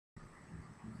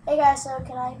Hey guys, so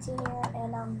Can19 here,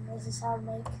 and this is how to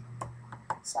make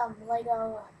some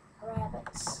Lego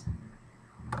rabbits.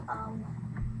 Um,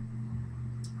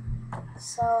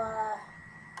 so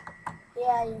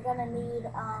yeah, you're gonna need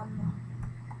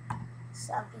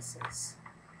some pieces.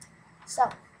 So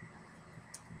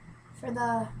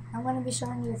I'm gonna be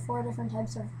showing you 4 different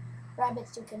types of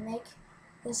rabbits you can make.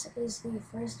 This is the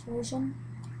first version.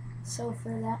 So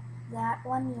for that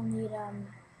one, you'll need a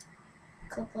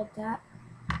clip like that.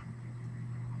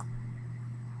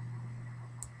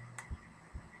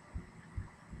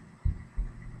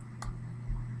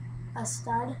 A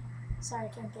stud, sorry I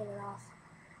can't get it off,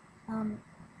 and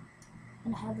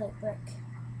a headlight brick.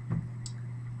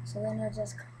 So then you'll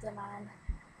just clip them on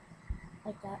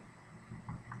like that.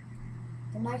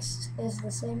 The next is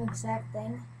the same exact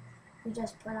thing. You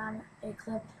just put on a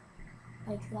clip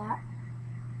like that.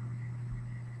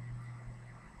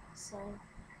 So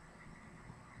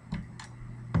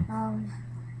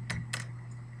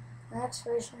the next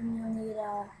version you'll need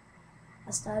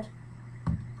a stud,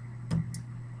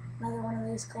 another one of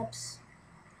these clips,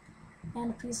 and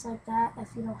a piece like that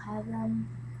if you don't have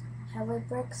headlight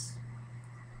bricks.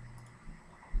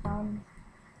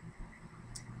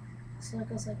 So it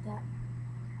goes like that.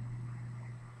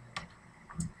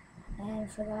 And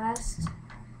for the last,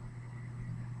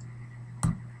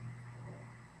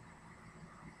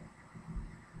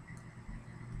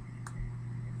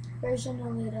 version,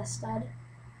 you'll need a stud,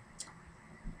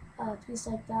 a piece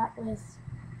like that with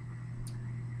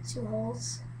 2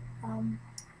 holes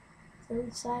for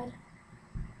each side,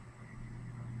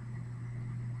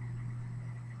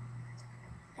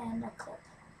 and a clip.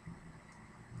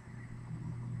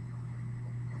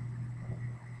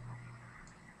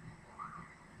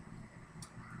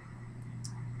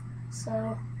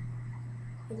 So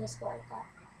you just go like that.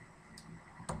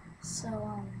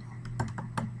 So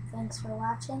thanks for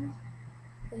watching.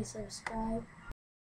 Please subscribe.